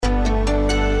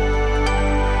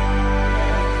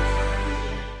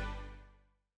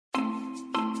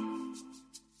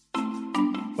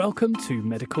Welcome to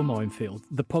Medical Minefield,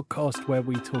 the podcast where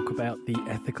we talk about the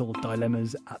ethical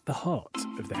dilemmas at the heart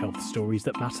of the health stories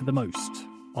that matter the most.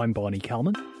 I'm Barney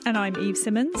Kalman. And I'm Eve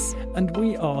Simmons. And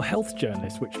we are health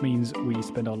journalists, which means we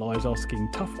spend our lives asking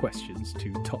tough questions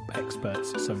to top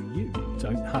experts so you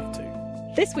don't have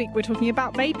to. This week we're talking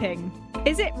about vaping.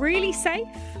 Is it really safe?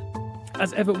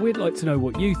 As ever, we'd like to know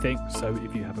what you think, so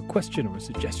if you have a question or a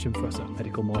suggestion for us at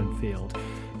Medical Minefield,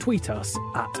 tweet us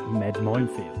at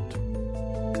MedMinefield.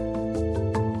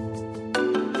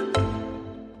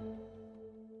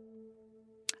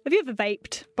 Have you ever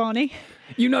vaped, Barney?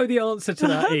 You know the answer to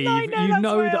that, Eve. You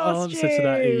know the answer to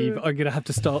that, Eve. I'm going to have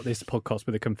to start this podcast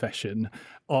with a confession.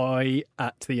 I,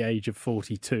 at the age of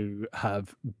 42,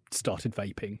 have started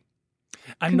vaping.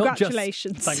 And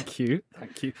congratulations. Thank you.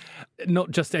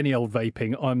 Not just any old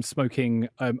vaping. I'm smoking,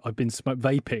 I've been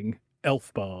vaping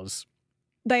Elf bars.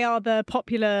 They are the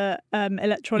popular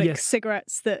electronic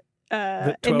cigarettes that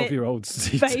 12-year-olds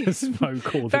seem to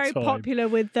smoke all the time. Very popular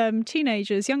with young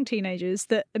teenagers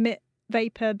that emit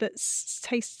vapour that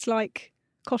tastes like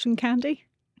cotton candy.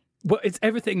 Well, it's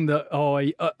everything that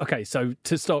okay, so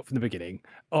to start from the beginning,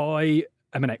 I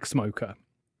am an ex-smoker.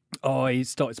 I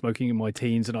started smoking in my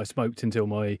teens and I smoked until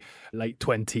my late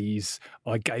 20s.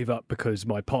 I gave up because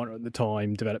my partner at the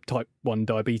time developed type 1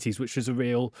 diabetes, which was a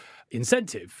real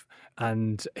incentive.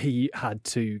 And he had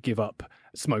to give up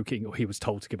smoking, or he was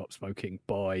told to give up smoking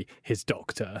by his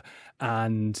doctor.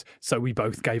 And so we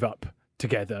both gave up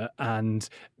together. And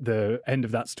the end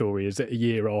of that story is that a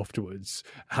year afterwards,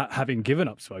 having given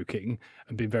up smoking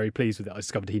and been very pleased with it, I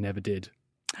discovered he never did.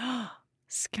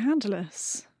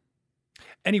 Scandalous.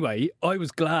 Anyway, I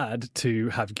was glad to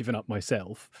have given up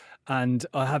myself, and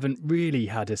I haven't really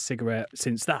had a cigarette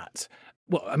since that.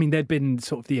 Well, I mean, there'd been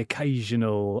sort of the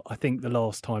occasional, I think the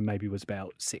last time maybe was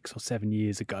about 6 or 7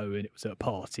 years ago, and it was at a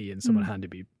party and someone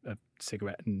handed me a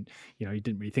cigarette and, you know, you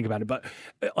didn't really think about it. But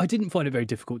I didn't find it very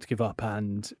difficult to give up,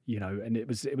 and, you know, and it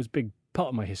was a big part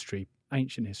of my history,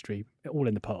 ancient history, all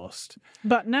in the past.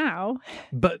 But now?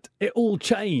 But it all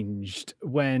changed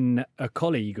when a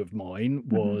colleague of mine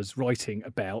was writing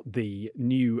about the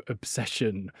new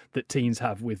obsession that teens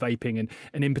have with vaping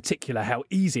and in particular how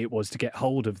easy it was to get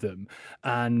hold of them.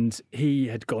 And he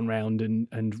had gone round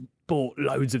and bought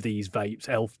loads of these vapes,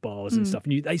 Elf bars and stuff,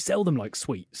 and they sell them like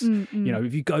sweets. You know,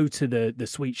 if you go to the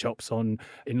sweet shops in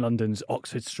London's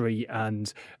Oxford Street,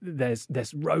 and there's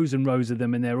rows and rows of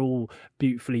them, and they're all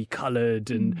beautifully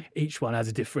coloured, and each one has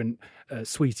a different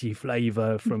sweetie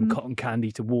flavour, from cotton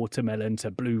candy to watermelon to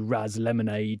blue raz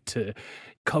lemonade to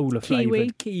cola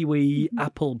flavoured kiwi,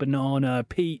 apple, banana,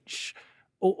 peach.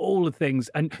 All the things.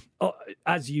 And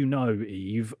as you know,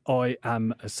 Eve, I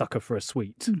am a sucker for a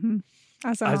sweet.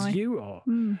 As you are.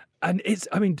 And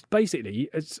basically,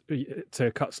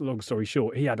 to cut a long story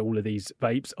short, he had all of these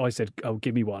vapes. I said, oh,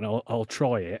 give me one, I'll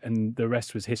try it. And the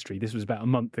rest was history. This was about a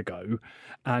month ago.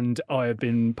 And I have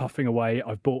been puffing away.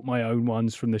 I've bought my own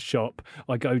ones from the shop.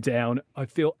 I go down. I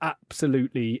feel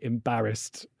absolutely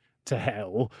embarrassed to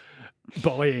hell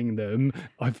buying them.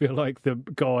 I feel like the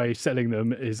guy selling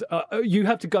them is, you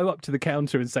have to go up to the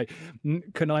counter and say,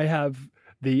 can I have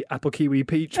the apple kiwi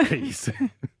peach, please?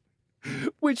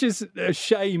 Which is a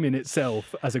shame in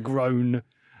itself as a grown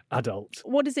adult.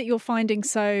 What is it you're finding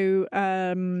so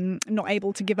not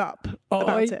able to give up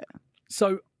about it?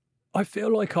 So I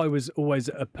feel like I was always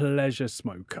a pleasure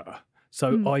smoker.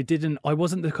 So I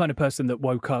wasn't the kind of person that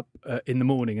woke up in the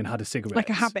morning and had a cigarette. Like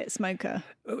a habit smoker.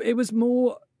 It was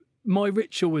more, my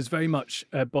ritual was very much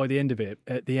by the end of it.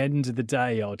 At the end of the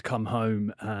day, I'd come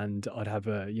home and I'd have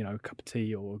a cup of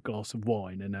tea or a glass of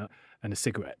wine and a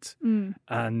cigarette.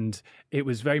 And it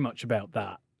was very much about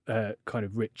that kind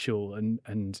of ritual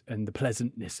and the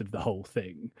pleasantness of the whole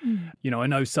thing. You know, I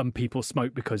know some people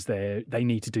smoke because they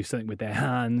need to do something with their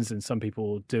hands, and some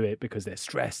people do it because they're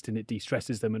stressed and it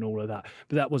de-stresses them and all of that.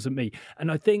 But that wasn't me.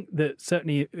 And I think that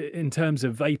certainly in terms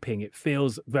of vaping, it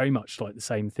feels very much like the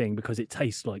same thing because it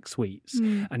tastes like sweets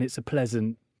and it's a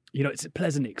pleasant, it's a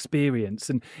pleasant experience.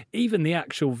 And even the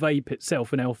actual vape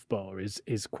itself, an Elf bar,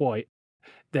 is quite,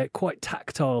 they're quite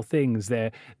tactile things.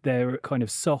 They're kind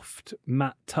of soft,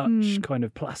 matte touch, kind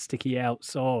of plasticky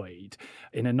outside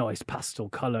in a nice pastel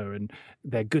colour, and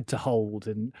they're good to hold.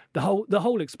 And the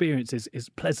whole experience is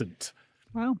pleasant.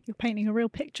 Wow, you're painting a real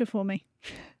picture for me.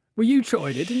 Well, you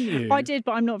tried it, didn't you? I did,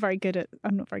 but I'm not very good at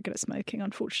smoking,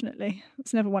 unfortunately.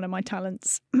 It's never one of my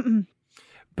talents.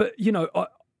 But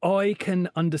I can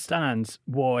understand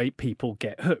why people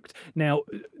get hooked. Now,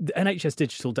 the NHS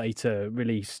digital data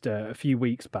released a few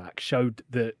weeks back showed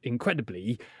that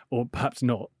incredibly, or perhaps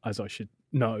not, as I should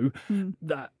know,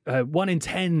 that 1 in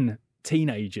 10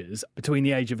 teenagers between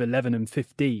the age of 11 and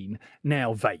 15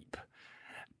 now vape.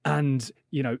 And,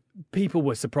 you know, people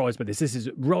were surprised by this. This is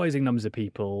rising numbers of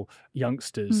people,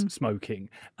 youngsters smoking.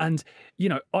 And, you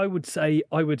know, I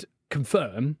would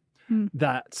confirm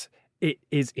that it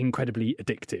is incredibly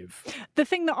addictive. The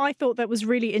thing that I thought that was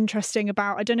really interesting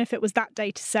about, I don't know if it was that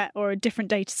data set or a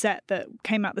different data set that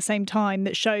came out at the same time,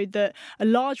 that showed that a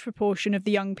large proportion of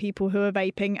the young people who are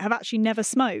vaping have actually never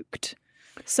smoked.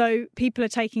 So people are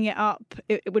taking it up.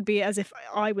 It would be as if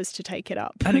I was to take it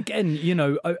up. And again, you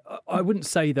know, I wouldn't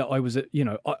say that I was, you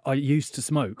know, I used to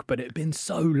smoke, but it had been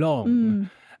so long.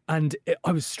 And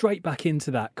I was straight back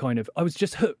into that kind of, I was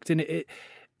just hooked. And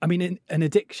I mean, an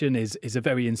addiction is a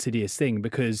very insidious thing,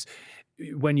 because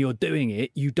when you're doing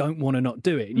it, you don't want to not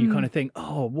do it. And you kind of think,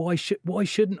 oh, why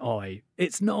shouldn't I?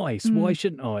 It's nice. Why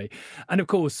shouldn't I? And of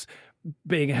course,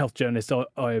 being a health journalist,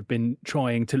 I have been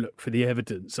trying to look for the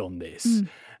evidence on this.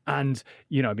 And,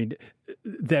 you know, I mean,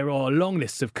 there are long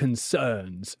lists of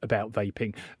concerns about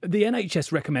vaping. The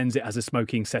NHS recommends it as a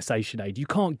smoking cessation aid. You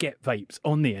can't get vapes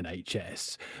on the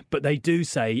NHS, but they do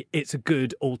say it's a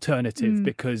good alternative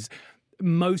because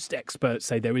most experts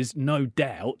say there is no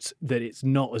doubt that it's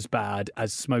not as bad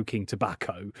as smoking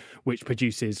tobacco, which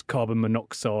produces carbon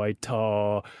monoxide,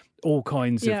 tar, all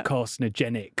kinds of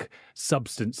carcinogenic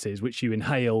substances which you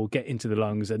inhale, get into the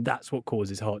lungs, and that's what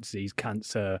causes heart disease,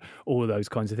 cancer, all of those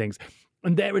kinds of things.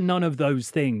 And there are none of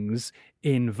those things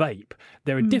in vape.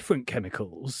 There are different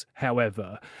chemicals,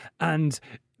 however, and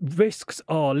risks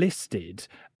are listed.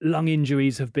 Lung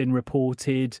injuries have been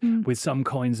reported with some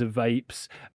kinds of vapes.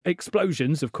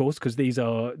 Explosions, of course, because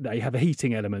they have a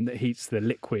heating element that heats the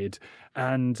liquid.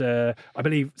 And I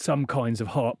believe some kinds of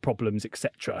heart problems,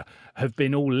 etc., have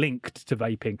been all linked to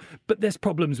vaping. But there's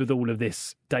problems with all of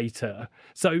this data.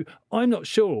 So I'm not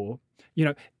sure, you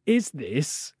know, is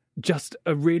this just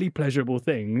a really pleasurable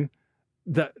thing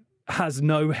that has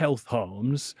no health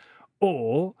harms,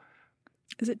 or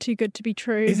is it too good to be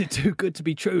true? Is it too good to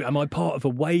be true? Am I part of a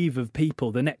wave of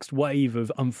people, the next wave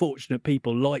of unfortunate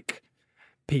people, like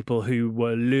people who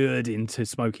were lured into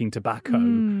smoking tobacco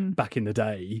back in the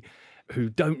day, who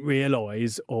don't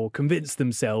realise or convince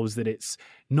themselves that it's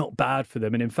not bad for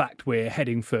them, and in fact we're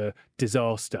heading for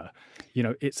disaster? You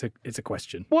know, it's a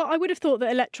question. Well, I would have thought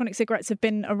that electronic cigarettes have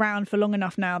been around for long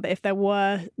enough now that if there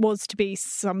was to be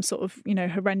some sort of, you know,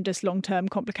 horrendous long-term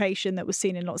complication that was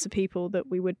seen in lots of people, that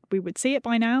we would see it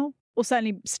by now, or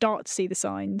certainly start to see the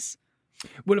signs.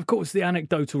 Well, of course, the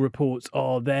anecdotal reports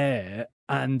are there,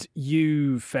 and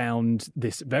you found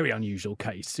this very unusual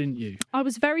case, didn't you? I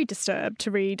was very disturbed to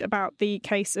read about the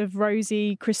case of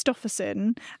Rosie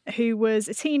Christopherson, who was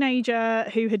a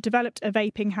teenager who had developed a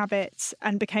vaping habit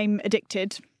and became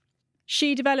addicted.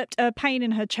 She developed a pain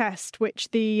in her chest, which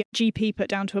the GP put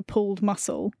down to a pulled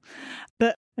muscle.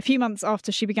 But a few months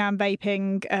after she began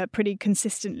vaping pretty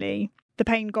consistently, the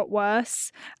pain got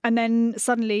worse, and then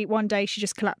suddenly one day she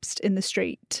just collapsed in the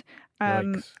street.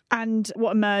 And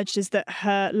what emerged is that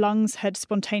her lungs had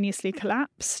spontaneously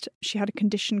collapsed. She had a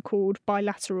condition called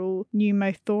bilateral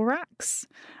pneumothorax,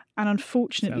 and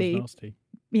unfortunately, sounds nasty.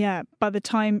 Yeah, by the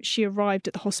time she arrived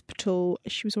at the hospital,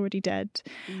 she was already dead.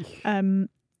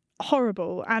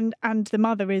 Horrible. And the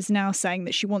mother is now saying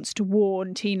that she wants to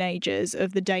warn teenagers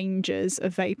of the dangers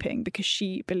of vaping, because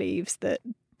she believes that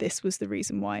this was the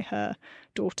reason why her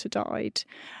daughter died.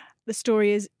 The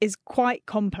story is quite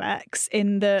complex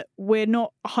in that we're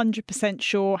not 100%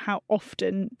 sure how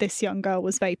often this young girl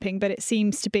was vaping, but it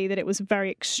seems to be that it was a very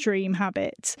extreme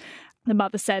habit. The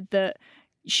mother said that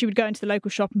she would go into the local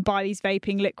shop and buy these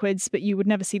vaping liquids, but you would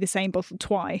never see the same bottle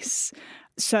twice.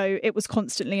 So it was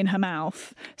constantly in her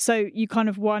mouth. So you kind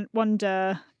of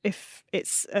wonder if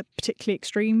it's a particularly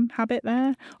extreme habit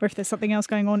there, or if there's something else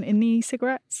going on in the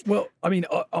cigarettes. Well, I mean,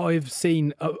 I've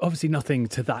seen, obviously nothing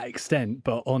to that extent,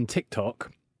 but on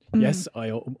TikTok, yes,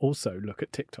 I also look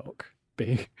at TikTok.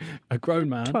 Being a grown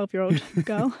man, 12-year-old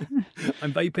girl.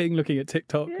 I'm vaping, looking at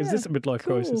TikTok. Yeah, is this a midlife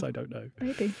crisis? I don't know.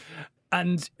 Maybe.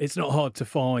 And it's not hard to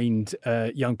find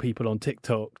young people on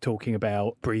TikTok talking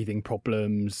about breathing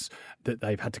problems, that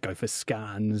they've had to go for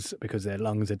scans because their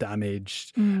lungs are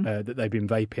damaged, that they've been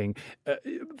vaping.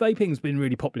 Vaping's been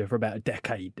really popular for about a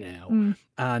decade now,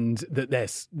 and that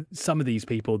there's some of these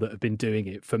people that have been doing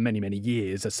it for many, many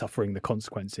years are suffering the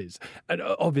consequences. And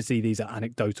obviously these are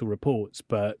anecdotal reports,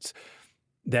 but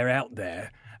they're out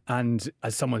there. And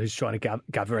as someone who's trying to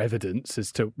gather evidence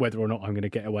as to whether or not I'm going to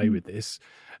get away with this,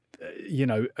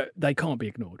 they can't be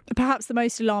ignored. Perhaps the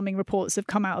most alarming reports have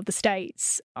come out of the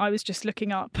States. I was just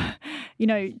looking up,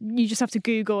 you just have to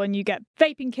Google and you get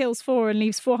vaping kills 4 and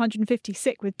leaves 450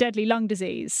 sick with deadly lung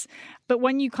disease. But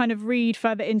when you kind of read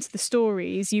further into the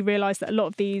stories, you realise that a lot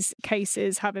of these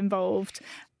cases have involved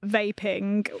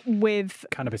vaping with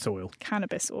cannabis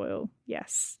oil,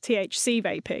 yes, THC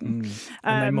vaping,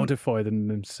 and they modify them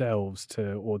themselves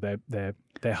or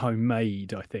they're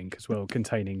homemade, I think, as well,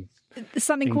 containing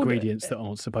something ingredients that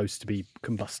aren't supposed to be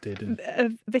combusted,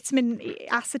 and vitamin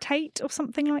acetate or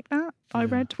something like that. I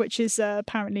read, which is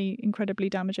apparently incredibly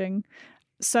damaging.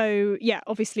 So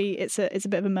obviously it's a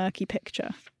bit of a murky picture.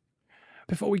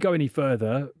 Before we go any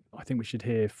further, I think we should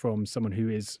hear from someone who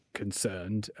is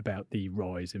concerned about the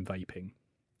rise in vaping.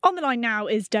 On the line now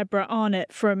is Deborah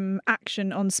Arnott from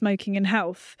Action on Smoking and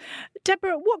Health.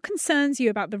 Deborah, what concerns you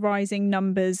about the rising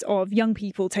numbers of young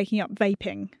people taking up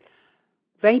vaping?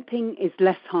 Vaping is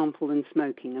less harmful than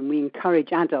smoking, and we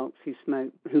encourage adults who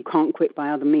smoke, who can't quit by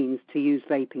other means, to use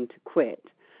vaping to quit.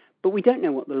 But we don't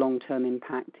know what the long-term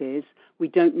impact is. We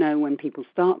don't know when people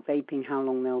start vaping how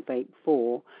long they'll vape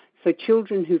for. So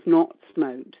children who've not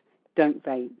smoked don't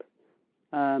vape.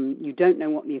 You don't know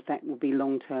what the effect will be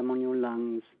long-term on your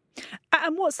lungs.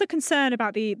 And what's the concern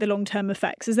about the long-term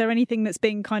effects? Is there anything that's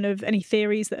being any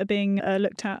theories that are being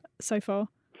looked at so far?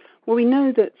 Well, we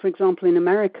know that, for example, in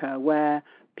America, where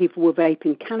people were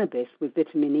vaping cannabis with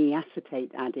vitamin E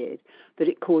acetate added, that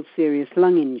it caused serious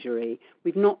lung injury.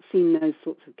 We've not seen those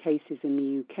sorts of cases in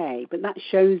the UK, but that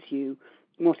shows you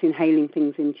what inhaling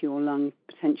things into your lung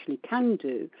potentially can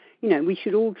do. We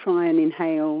should all try and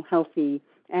inhale healthy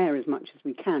air as much as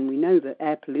we can. We know that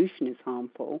air pollution is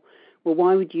harmful. Well,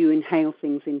 why would you inhale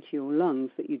things into your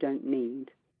lungs that you don't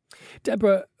need?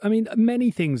 Deborah, I mean,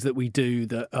 many things that we do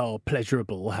that are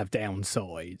pleasurable have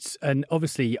downsides. And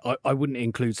obviously, I wouldn't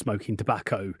include smoking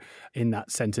tobacco in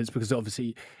that sentence because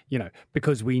obviously,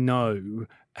 because we know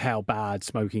how bad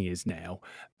smoking is now.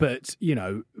 But,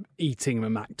 eating a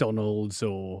McDonald's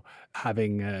or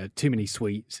having too many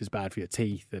sweets is bad for your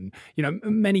teeth. And,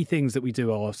 many things that we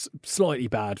do are slightly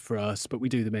bad for us, but we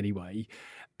do them anyway.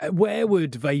 Where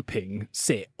would vaping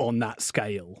sit on that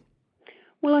scale?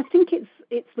 Well, I think it's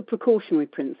the precautionary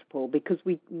principle, because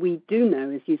we do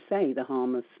know, as you say, the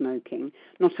harm of smoking.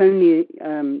 Not only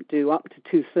do up to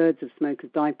 2/3 of smokers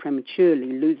die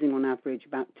prematurely, losing on average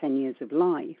about 10 years of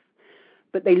life,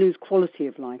 but they lose quality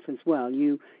of life as well.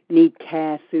 You need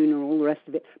care sooner, all the rest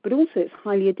of it. But also it's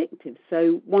highly addictive.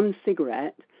 So one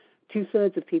cigarette,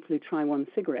 2/3 of people who try one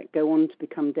cigarette go on to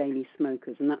become daily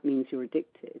smokers, and that means you're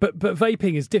addicted. But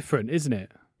vaping is different, isn't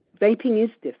it? Vaping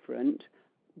is different,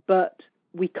 but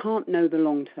we can't know the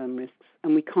long-term risks,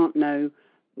 and we can't know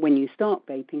when you start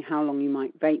vaping how long you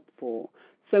might vape for.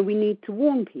 So we need to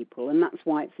warn people, and that's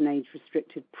why it's an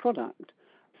age-restricted product.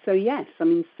 So yes, I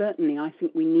mean, certainly I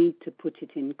think we need to put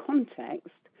it in context,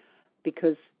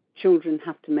 because children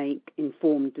have to make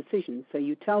informed decisions. So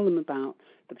you tell them about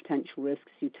the potential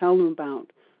risks, you tell them about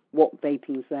what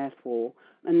vaping is there for,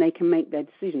 and they can make their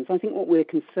decisions. I think what we're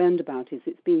concerned about is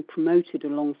it's being promoted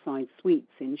alongside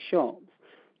sweets in shops,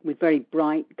 with very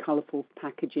bright, colourful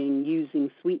packaging,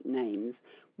 using sweet names,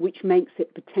 which makes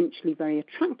it potentially very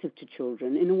attractive to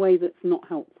children in a way that's not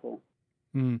helpful.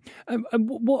 And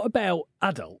what about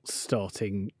adults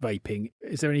starting vaping?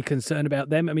 Is there any concern about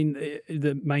them? I mean,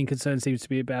 the main concern seems to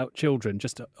be about children,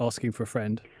 just asking for a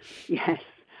friend. Yes.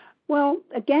 Well,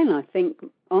 again, I think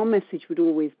our message would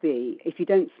always be, if you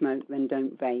don't smoke, then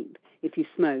don't vape. If you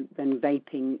smoke, then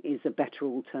vaping is a better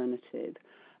alternative.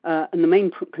 And the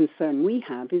main concern we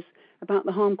have is about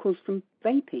the harm caused from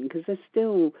vaping, because there's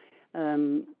still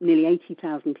nearly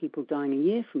 80,000 people dying a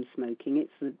year from smoking.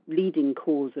 It's the leading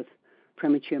cause of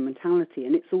premature mortality,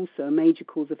 and it's also a major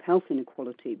cause of health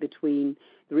inequality between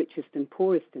the richest and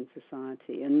poorest in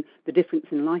society, and the difference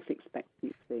in life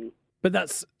expectancy. But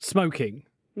that's smoking.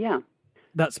 Yeah.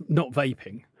 That's not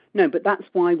vaping. No, but that's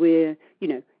why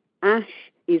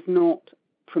ASH is not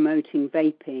promoting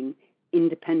vaping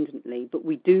independently, but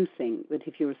we do think that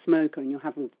if you're a smoker and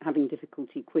you're having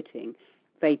difficulty quitting,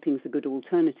 vaping's a good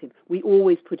alternative. We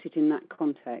always put it in that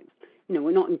context.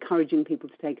 We're not encouraging people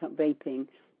to take up vaping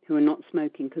who are not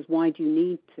smoking, because why do you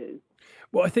need to?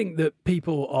 Well, I think that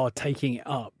people are taking it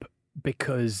up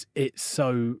because it's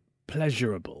so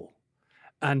pleasurable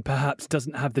and perhaps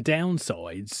doesn't have the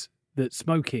downsides that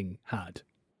smoking had.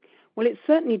 Well, it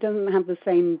certainly doesn't have the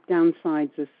same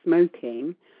downsides as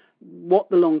smoking. What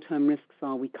the long-term risks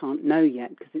are, we can't know yet,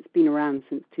 because it's been around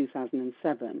since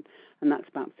 2007, and that's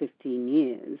about 15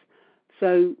 years.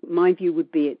 So my view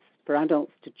would be it's for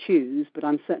adults to choose, but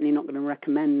I'm certainly not going to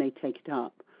recommend they take it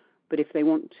up But if they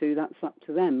want to, that's up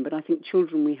to them. But I think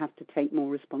children we have to take more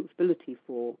responsibility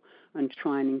for and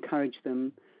try and encourage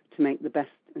them to make the best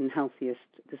and healthiest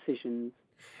decisions.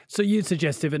 So you'd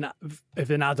suggest if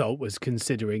an adult was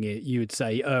considering it, you would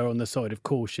say err on the side of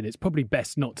caution. It's probably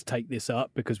best not to take this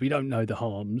up because we don't know the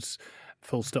harms,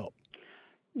 full stop.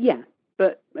 Yeah,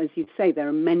 but as you'd say, there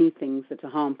are many things that are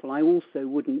harmful. I also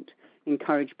wouldn't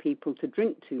encourage people to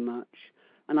drink too much,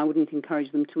 and I wouldn't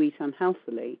encourage them to eat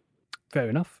unhealthily. Fair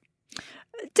enough.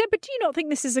 Deborah, do you not think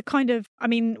this is a kind of, I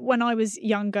mean, when I was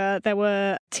younger, there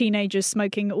were teenagers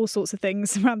smoking all sorts of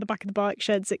things around the back of the bike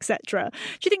sheds, etc.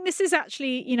 Do you think this is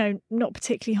actually, not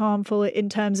particularly harmful in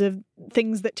terms of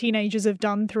things that teenagers have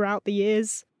done throughout the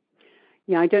years?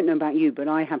 Yeah, I don't know about you, but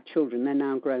I have children. They're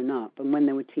now grown up. And when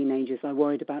they were teenagers, I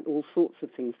worried about all sorts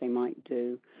of things they might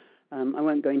do. I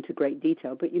won't go into great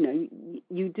detail, but,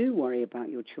 you do worry about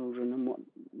your children and what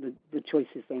the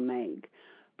choices they make.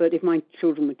 But if my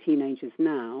children were teenagers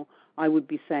now, I would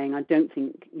be saying I don't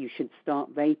think you should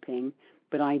start vaping,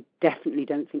 but I definitely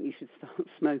don't think you should start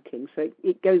smoking. So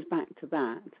it goes back to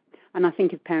that. And I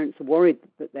think if parents are worried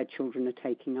that their children are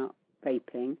taking up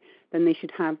vaping, then they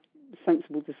should have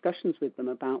sensible discussions with them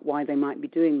about why they might be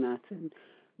doing that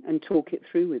and talk it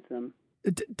through with them.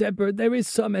 Deborah, there is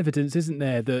some evidence, isn't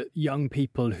there, that young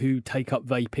people who take up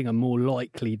vaping are more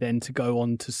likely then to go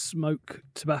on to smoke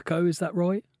tobacco. Is that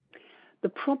right? The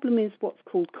problem is what's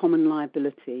called common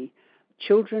liability.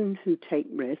 Children who take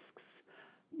risks,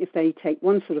 if they take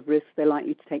one sort of risk, they're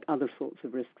likely to take other sorts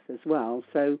of risks as well.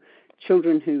 So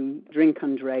children who drink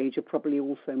underage are probably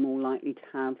also more likely to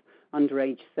have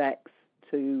underage sex,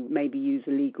 to maybe use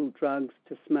illegal drugs,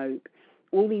 to smoke.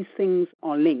 All these things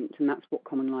are linked, and that's what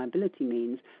common liability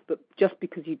means. But just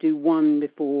because you do one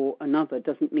before another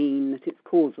doesn't mean that it's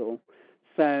causal.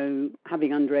 So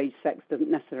having underage sex doesn't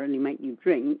necessarily make you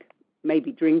drink.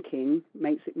 Maybe drinking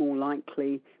makes it more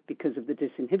likely because of the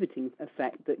disinhibiting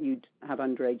effect that you'd have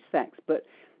underage sex. But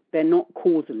they're not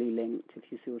causally linked, if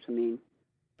you see what I mean.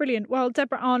 Brilliant. Well,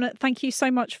 Deborah Arnott, thank you so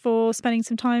much for spending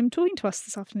some time talking to us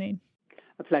this afternoon.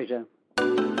 A pleasure.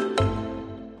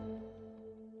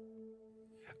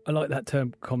 I like that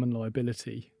term, common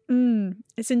liability.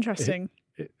 It's interesting.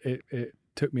 It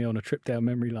took me on a trip down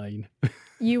memory lane.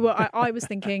 You were. I was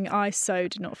thinking I so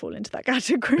did not fall into that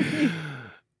category.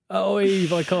 Oh,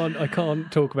 Eve, I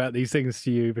can't talk about these things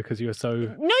to you because you're so... No,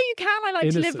 you can. I like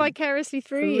innocent. to live vicariously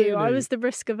through Really? you. I was the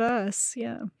risk averse,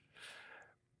 yeah.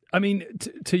 I mean,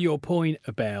 to your point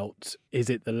about is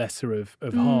it the lesser of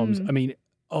harms? I mean,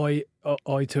 I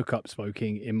took up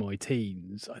smoking in my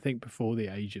teens, I think before the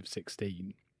age of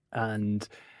 16. And,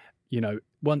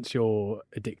 once you're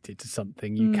addicted to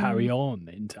something, you carry on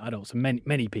into adults. And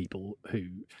many people who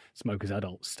smoke as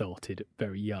adults started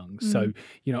very young. So,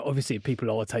 obviously if people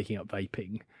are taking up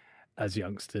vaping as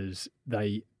youngsters,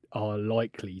 they are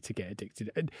likely to get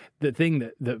addicted. And the thing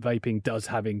that vaping does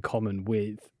have in common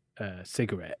with a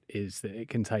cigarette is that it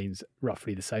contains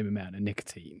roughly the same amount of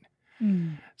nicotine.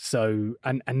 So,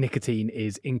 and nicotine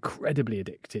is incredibly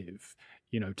addictive,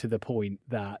 to the point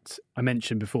that I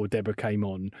mentioned before Deborah came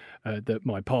on, that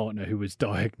my partner, who was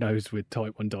diagnosed with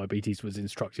type 1 diabetes, was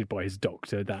instructed by his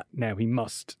doctor that now he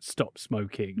must stop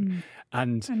smoking.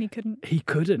 And he couldn't. He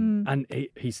couldn't. And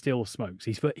he still smokes.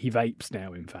 He vapes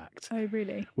now, in fact. Oh,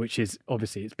 really? Which is,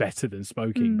 obviously, it's better than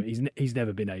smoking, but he's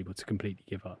never been able to completely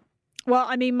give up. Well,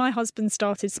 I mean, my husband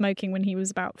started smoking when he was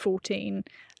about 14,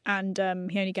 and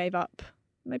he only gave up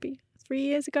maybe 3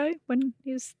 years ago when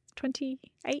he was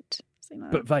 28.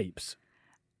 But vapes?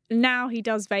 Now he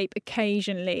does vape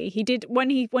occasionally. He did when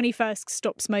he first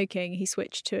stopped smoking, he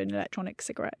switched to an electronic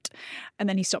cigarette, and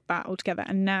then he stopped that altogether.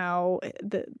 And now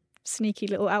the sneaky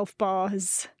little elf bar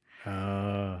has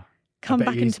come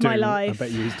back into my life. I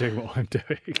bet he's doing what I'm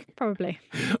doing. Probably.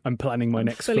 I'm planning my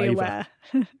next fully flavour.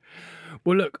 Aware.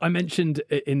 Well, look, I mentioned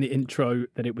in the intro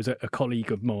that it was a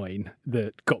colleague of mine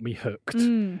that got me hooked.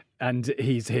 And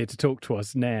he's here to talk to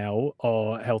us now,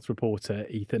 our health reporter,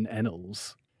 Ethan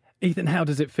Ennals. Ethan, how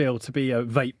does it feel to be a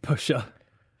vape pusher?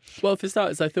 Well, for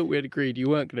starters, I thought we had agreed you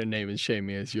weren't going to name and shame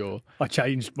me as your... I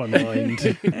changed my mind.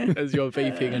 as your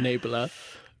vaping enabler.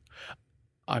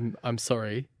 I'm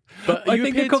sorry. But I you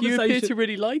think appear to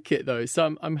really like it, though,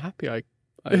 so I'm happy I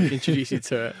introduced you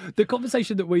to it. The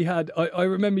conversation that we had, I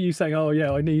remember you saying, "Oh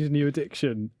yeah, I need a new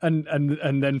addiction," and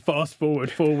then fast forward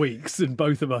 4 weeks, and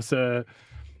both of us are,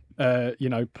 I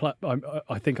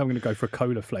think I'm going to go for a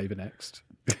cola flavour next.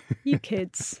 You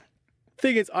kids.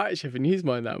 Thing is, I actually haven't used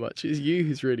mine that much. It's you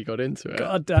who's really got into it.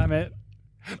 God damn it!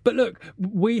 But look,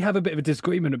 we have a bit of a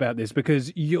disagreement about this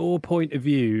because your point of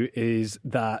view is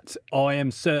that I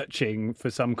am searching for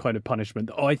some kind of punishment.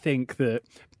 I think that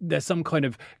there's some kind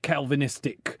of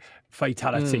Calvinistic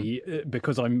fatality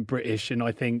because I'm British, and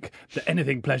I think that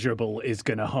anything pleasurable is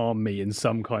going to harm me in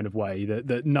some kind of way,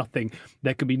 that nothing,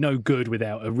 there can be no good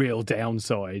without a real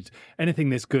downside. Anything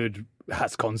that's good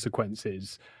has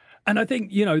consequences. And I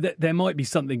think, that there might be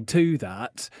something to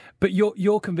that, but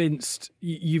you're convinced,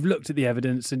 you've looked at the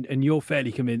evidence and you're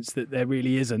fairly convinced that there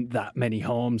really isn't that many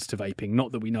harms to vaping,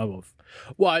 not that we know of.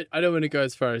 Well, I don't want to go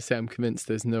as far as say I'm convinced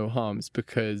there's no harms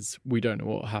because we don't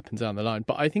know what happens down the line.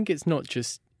 But I think it's not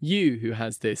just you who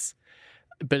has this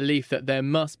belief that there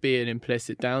must be an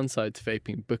implicit downside to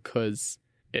vaping because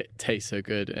it tastes so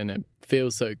good and it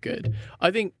feels so good.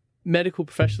 I think medical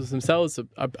professionals themselves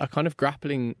are kind of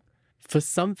grappling for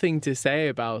something to say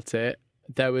about it.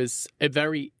 There was a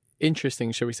very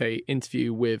interesting, shall we say,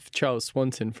 interview with Charles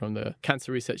Swanton from the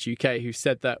Cancer Research UK, who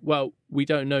said that, well, we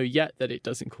don't know yet that it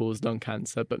doesn't cause lung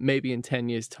cancer, but maybe in 10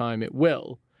 years' time it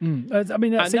will. I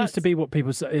mean, that seems to be what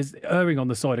people say is erring on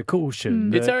the side of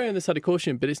caution. It's erring on the side of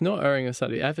caution, but it's not erring on the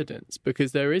side of evidence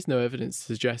because there is no evidence to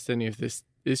suggest any of this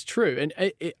is true. And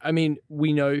I mean,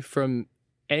 we know from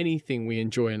anything we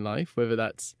enjoy in life, whether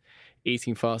that's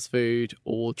eating fast food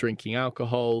or drinking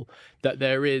alcohol, that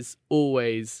there is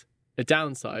always a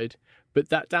downside, but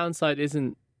that downside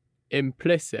isn't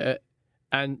implicit.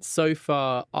 And so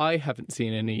far, I haven't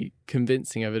seen any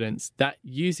convincing evidence that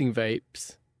using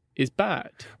vapes is bad.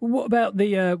 What about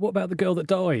the girl that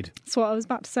died? That's what I was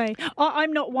about to say.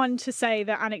 I'm not one to say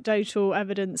that anecdotal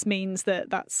evidence means that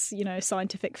that's,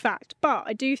 scientific fact. But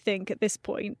I do think at this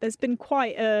point, there's been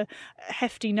quite a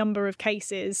hefty number of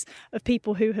cases of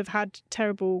people who have had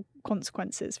terrible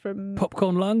consequences from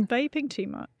popcorn lung, vaping too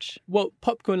much. Well,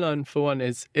 popcorn lung, for one,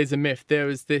 is a myth. There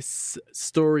was this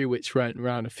story which went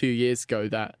around a few years ago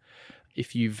that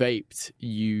if you vaped,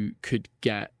 you could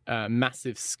get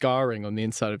massive scarring on the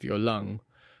inside of your lung,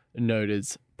 known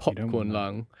as popcorn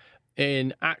lung.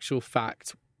 In actual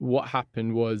fact, what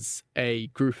happened was a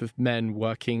group of men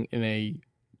working in a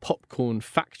popcorn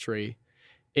factory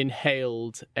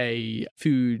inhaled a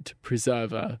food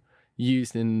preserver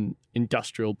used in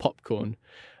industrial popcorn,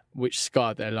 which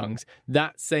scarred their lungs.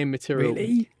 That same material...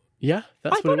 Really? Yeah,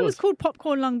 that's what I thought it was called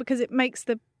popcorn lung because it makes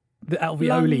the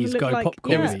alveoles go like,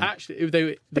 popcorn. It was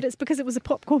actually but it's because it was a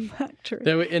popcorn factory.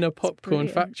 They were in a popcorn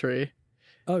factory.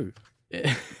 Oh,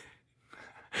 the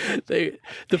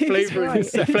flavoring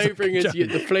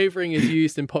is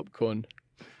used in popcorn.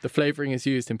 The flavouring is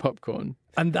used in popcorn.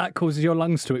 And that causes your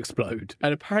lungs to explode.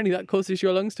 And apparently that causes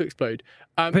your lungs to explode.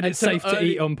 But it's safe to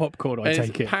eat on popcorn, I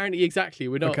take it. Apparently, exactly.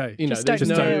 We're not, okay.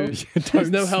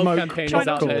 There's no health campaigns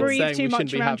out there saying we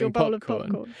shouldn't be having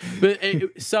popcorn. But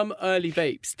some early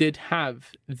vapes did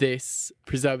have this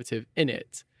preservative in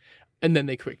it. And then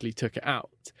they quickly took it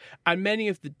out. And many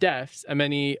of the deaths and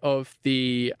many of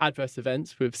the adverse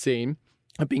events we've seen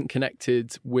have been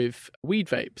connected with weed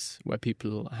vapes, where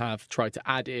people have tried to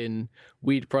add in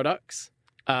weed products.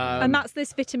 And that's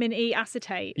this vitamin E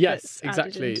acetate. Yes,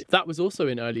 exactly. That was also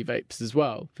in early vapes as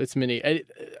well, vitamin E.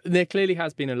 There clearly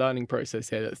has been a learning process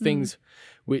here that things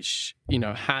which,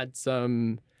 had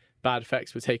some bad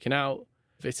effects were taken out.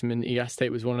 Vitamin E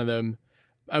acetate was one of them.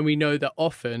 And we know that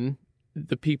often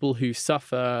the people who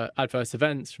suffer adverse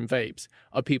events from vapes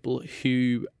are people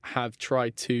who have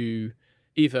tried to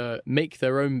either make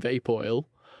their own vape oil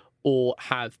or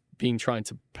have been trying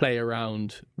to play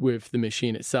around with the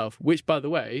machine itself, which, by the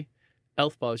way,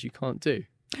 elf bars you can't do.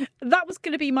 That was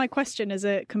going to be my question as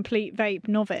a complete vape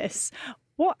novice.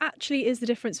 What actually is the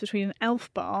difference between an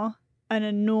elf bar and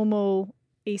a normal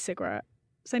e-cigarette?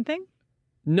 Same thing?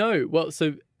 No. Well,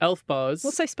 so elf bars...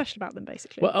 What's so special about them,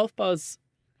 basically? Well, elf bars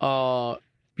are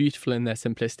beautiful in their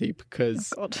simplicity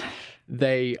because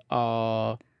they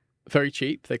are very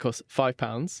cheap. They cost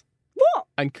 £5. What?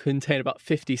 And contain about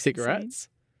 50 cigarettes.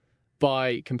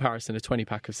 By comparison, a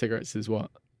 20-pack of cigarettes is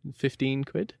what? 15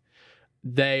 quid?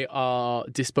 They are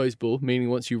disposable,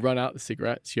 meaning once you run out the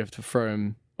cigarettes, you have to throw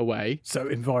them away. So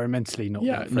environmentally not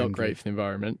not great for the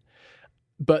environment.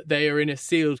 But they are in a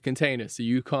sealed container, so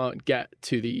you can't get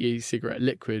to the e-cigarette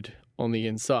liquid on the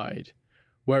inside.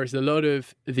 Whereas a lot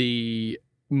of the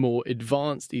more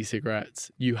advanced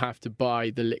e-cigarettes, you have to buy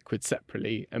the liquid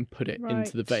separately and put it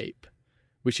into the vape,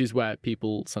 which is where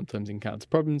people sometimes encounter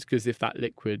problems because if that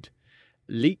liquid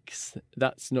leaks,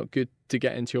 that's not good to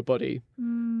get into your body.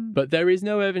 But there is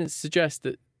no evidence to suggest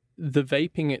that the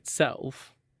vaping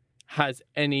itself has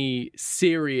any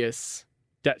serious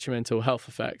detrimental health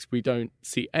effects. We don't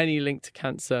see any link to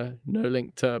cancer, no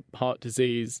link to heart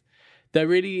disease. there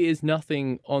really is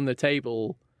nothing on the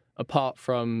table apart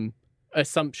from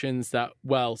assumptions that,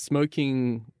 well,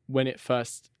 smoking, when it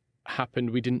first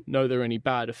happened, we didn't know there were any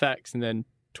bad effects. And then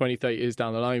 20, 30 years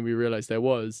down the line, we realized there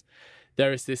was.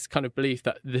 There is this kind of belief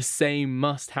that the same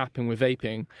must happen with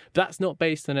vaping. That's not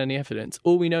based on any evidence.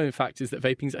 All we know, in fact, is that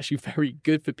vaping is actually very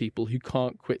good for people who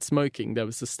can't quit smoking. There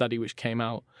was a study which came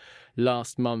out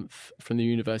last month from the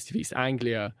University of East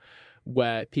Anglia,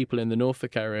 where people in the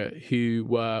Norfolk area who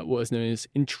were what was known as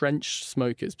entrenched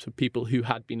smokers, so people who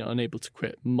had been unable to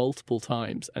quit multiple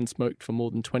times and smoked for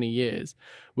more than 20 years,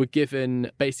 were given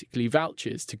basically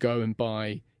vouchers to go and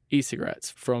buy e-cigarettes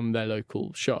from their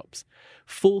local shops.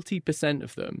 40%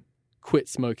 of them quit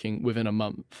smoking within a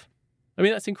month. I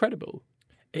mean, that's incredible.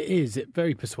 It is. It's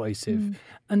very persuasive.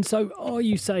 And so are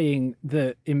you saying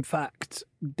that, in fact,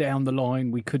 down the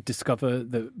line, we could discover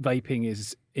that vaping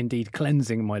is indeed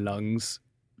cleansing my lungs,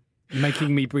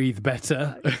 making me breathe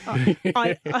better?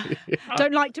 I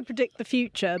don't like to predict the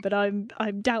future, but I'm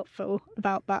doubtful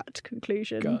about that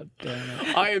conclusion. God damn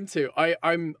it. I am too.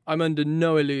 I'm under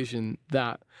no illusion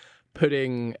that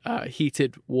putting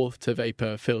heated water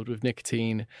vapor filled with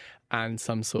nicotine and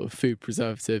some sort of food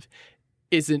preservative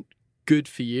isn't good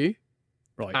for you.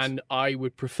 Right. And I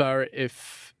would prefer it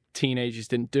if teenagers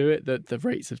didn't do it. That the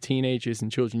rates of teenagers and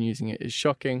children using it is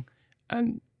shocking,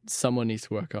 and someone needs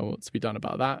to work out what's to be done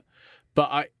about that.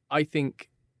 But I think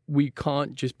we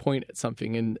can't just point at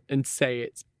something and say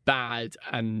it's bad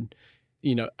and,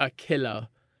 you know, a killer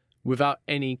without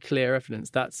any clear evidence.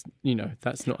 That's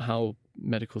not how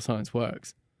medical science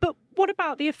works. But what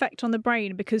about the effect on the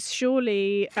brain? Because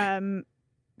surely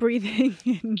breathing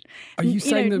in... Are you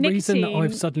saying the reason that nicotine-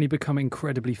 I've suddenly become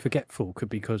incredibly forgetful could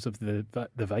be because of the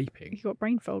vaping? You've got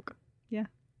brain fog. Yeah.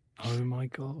 Oh, my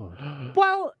God.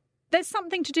 Well, there's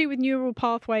something to do with neural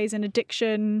pathways and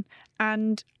addiction,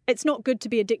 and it's not good to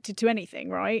be addicted to anything,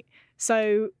 right?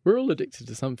 So We're all addicted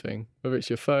to something, whether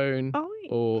it's your phone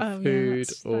or food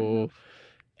or...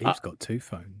 Eve's got 2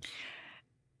 phones.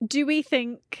 do we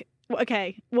think,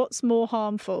 okay, what's more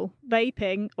harmful,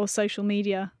 vaping or social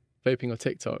media? Vaping or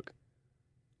TikTok.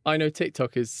 I know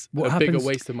TikTok is What a bigger happens-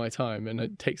 waste of my time and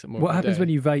it takes up more What of my happens day. when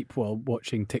you vape while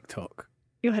watching TikTok?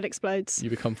 Your head explodes. You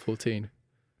become 14.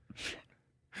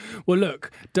 Well,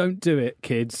 look, don't do it,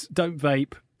 kids. Don't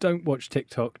vape. Don't watch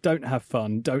TikTok. Don't have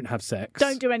fun. Don't have sex.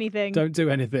 Don't do anything. Don't do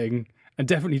anything. And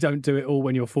definitely don't do it all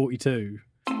when you're 42.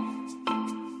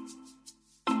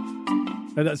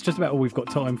 And that's just about all we've got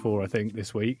time for, I think,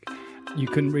 this week. You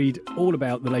can read all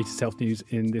about the latest health news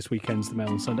in this weekend's The Mail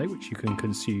on Sunday, which you can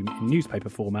consume in newspaper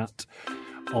format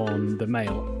on the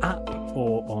Mail app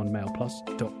or on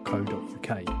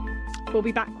mailplus.co.uk. We'll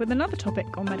be back with another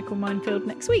topic on Medical Minefield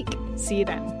next week. See you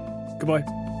then. Goodbye.